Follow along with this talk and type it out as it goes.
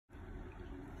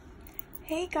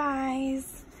Hey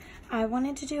guys, I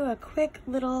wanted to do a quick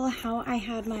little how I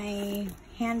had my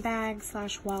handbag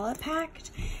 / wallet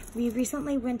packed. We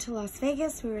recently went to Las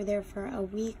Vegas. We were there for a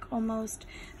week almost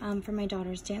for my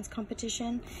daughter's dance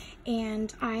competition,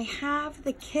 and I have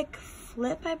the kick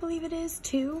flip, I believe it is,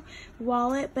 too,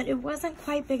 wallet, but it wasn't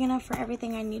quite big enough for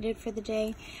everything I needed for the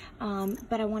day,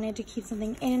 but I wanted to keep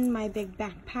something in my big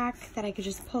backpack that I could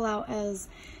just pull out as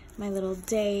my little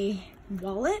day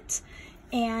wallet.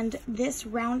 And this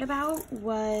roundabout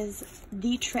was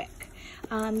the trick.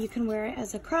 You can wear it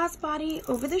as a crossbody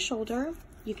over the shoulder.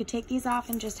 You could take these off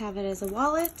and just have it as a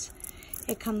wallet.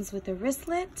 It comes with a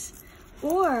wristlet,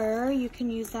 or you can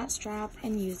use that strap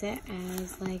and use it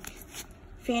as like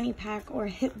fanny pack or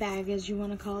hip bag, as you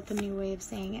want to call it, the new way of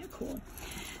saying it. Cool.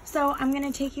 So I'm going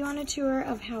to take you on a tour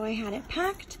of how I had it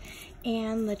packed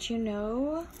and let you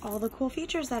know all the cool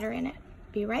features that are in it.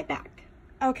 Be right back.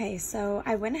 Okay, so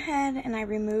I went ahead and I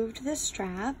removed the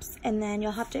straps, and then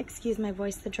you'll have to excuse my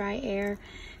voice, the dry air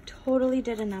totally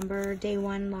did a number. Day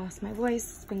one, lost my voice.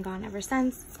 It's been gone ever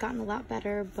since. It's gotten a lot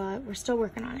better, but we're still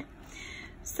working on it.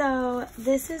 So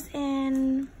this is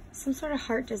in some sort of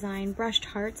heart design, brushed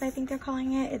hearts, I think they're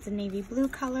calling it. It's a navy blue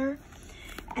color,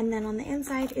 and then on the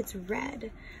inside it's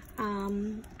red.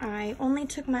 I only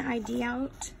took my ID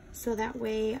out so that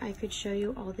way I could show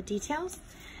you all the details.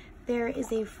 There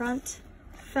is a front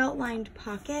felt-lined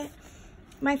pocket.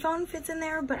 My phone fits in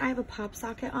there, but I have a pop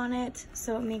socket on it,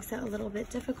 so it makes it a little bit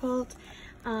difficult.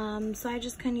 So I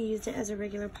just kind of used it as a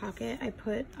regular pocket. I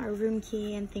put our room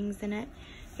key and things in it.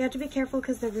 You have to be careful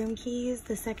because the room keys,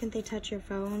 the second they touch your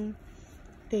phone,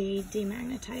 they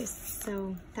demagnetize.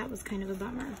 So that was kind of a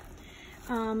bummer.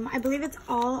 I believe it's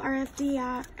all RFID,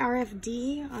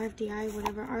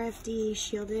 whatever, RFD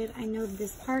shielded. I know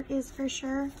this part is for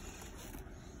sure.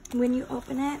 When you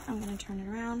open it, I'm going to turn it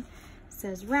around, it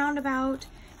says roundabout.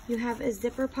 You have a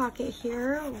zipper pocket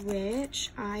here, which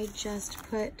I just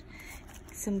put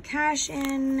some cash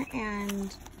in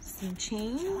and some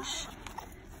change.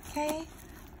 Okay,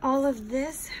 all of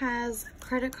this has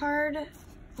credit card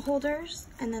holders,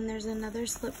 and then there's another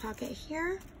slip pocket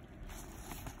here.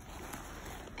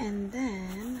 And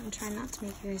then, I'm trying not to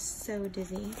make you guys so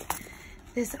dizzy,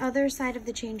 this other side of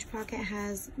the change pocket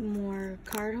has more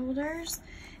card holders.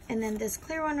 And then this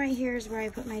clear one right here is where I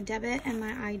put my debit and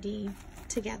my ID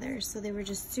together. So they were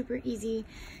just super easy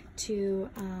to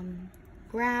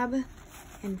grab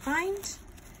and find.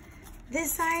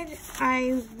 This side,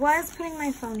 I was putting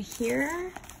my phone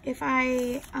here if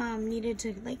I needed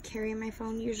to like carry my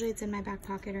phone. Usually it's in my back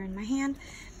pocket or in my hand.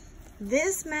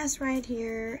 This mess right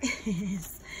here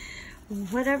is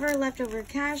whatever leftover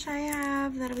cash I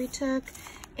have that we took,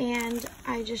 and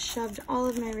I just shoved all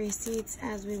of my receipts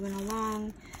as we went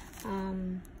along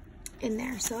in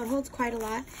there. So it holds quite a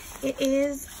lot. It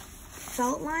is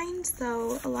felt lined,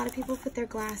 so a lot of people put their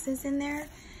glasses in there.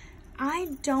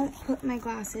 I don't put my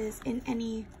glasses in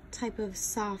any type of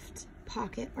soft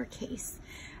pocket or case.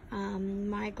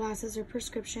 My glasses are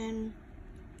prescription,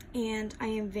 and I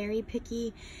am very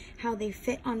picky how they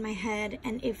fit on my head,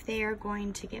 and if they are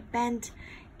going to get bent,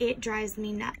 it drives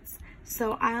me nuts.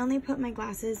 So I only put my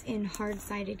glasses in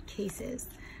hard-sided cases.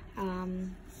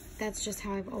 That's just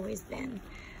how I've always been.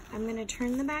 I'm gonna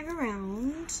turn the bag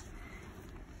around.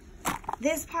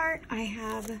 This part, I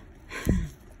have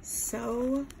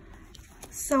so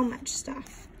much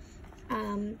stuff.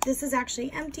 This is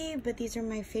actually empty, but these are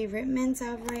my favorite mints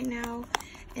out right now.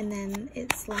 And then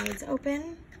it slides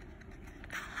open.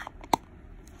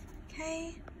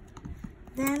 Okay.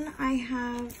 Then I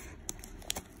have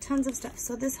tons of stuff.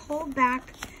 So this whole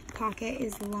back pocket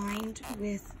is lined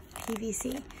with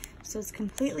PVC. So it's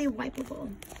completely wipeable.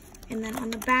 And then on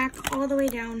the back, all the way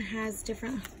down, has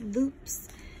different loops.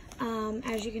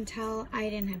 As you can tell, I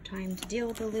didn't have time to deal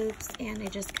with the loops, and I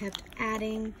just kept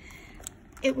adding.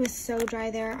 It was so dry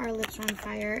there, our lips were on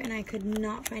fire, and I could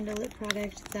not find a lip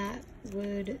product that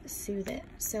would soothe it.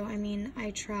 So, I mean, I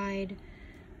tried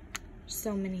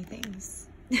so many things.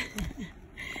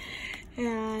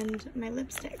 And my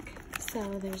lipstick.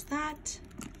 So there's that.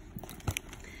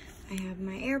 I have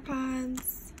my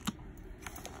AirPods.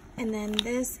 And then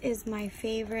this is my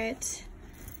favorite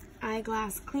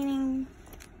eyeglass cleaning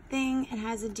thing. It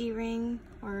has a D-ring,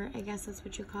 or I guess that's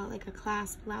what you call it, like a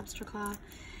clasp, lobster claw,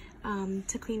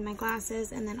 to clean my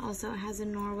glasses. And then also it has a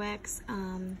Norwex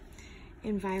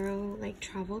Enviro like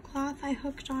travel cloth I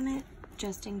hooked on it,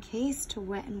 just in case, to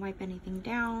wet and wipe anything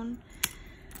down.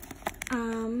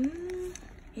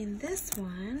 In this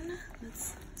one,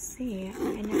 let's see,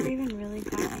 I never even really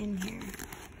got in here.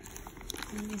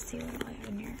 Let me see what I have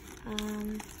in here.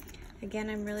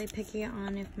 Again, I'm really picky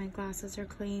on if my glasses are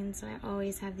clean, so I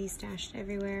always have these stashed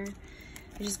everywhere.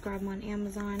 I just grabbed them on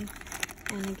Amazon.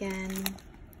 And again,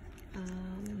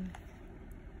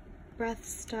 breath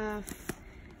stuff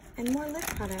and more lip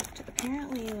product.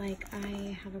 Apparently, like,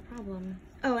 I have a problem.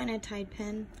 Oh, and a Tide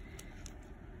pen.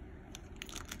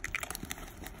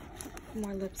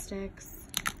 More lipsticks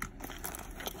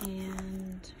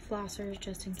and flossers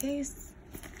just in case.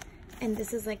 And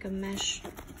this is like a mesh.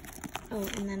 Oh,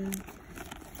 and then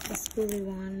a spoolie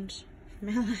wand for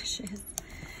my lashes.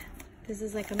 This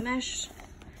is like a mesh,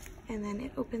 and then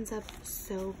it opens up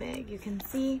so big. You can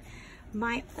see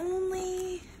my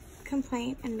only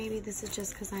complaint, and maybe this is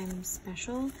just because I'm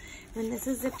special, when this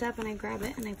is zipped up and I grab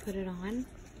it and I put it on,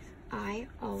 I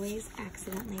always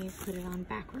accidentally put it on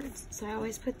backwards. So I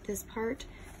always put this part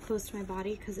close to my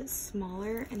body because it's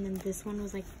smaller, and then this one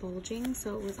was like bulging,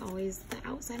 so it was always the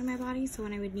outside of my body. So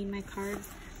when I would need my cards,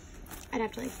 I'd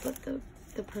have to like flip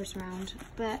the purse around.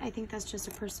 But I think that's just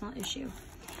a personal issue.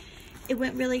 It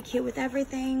went really cute with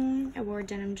everything. I wore a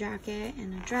denim jacket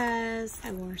and a dress.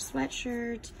 I wore a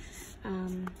sweatshirt.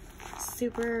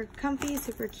 Super comfy,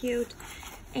 super cute.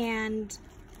 And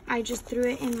I just threw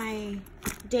it in my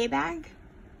day bag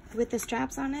with the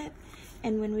straps on it.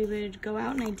 And when we would go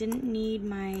out and I didn't need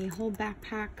my whole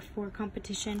backpack for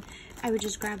competition, I would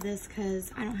just grab this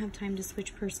because I don't have time to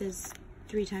switch purses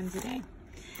 3 times a day.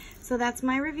 So that's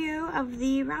my review of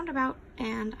the Roundabout,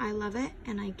 and I love it,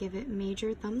 and I give it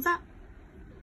major thumbs up.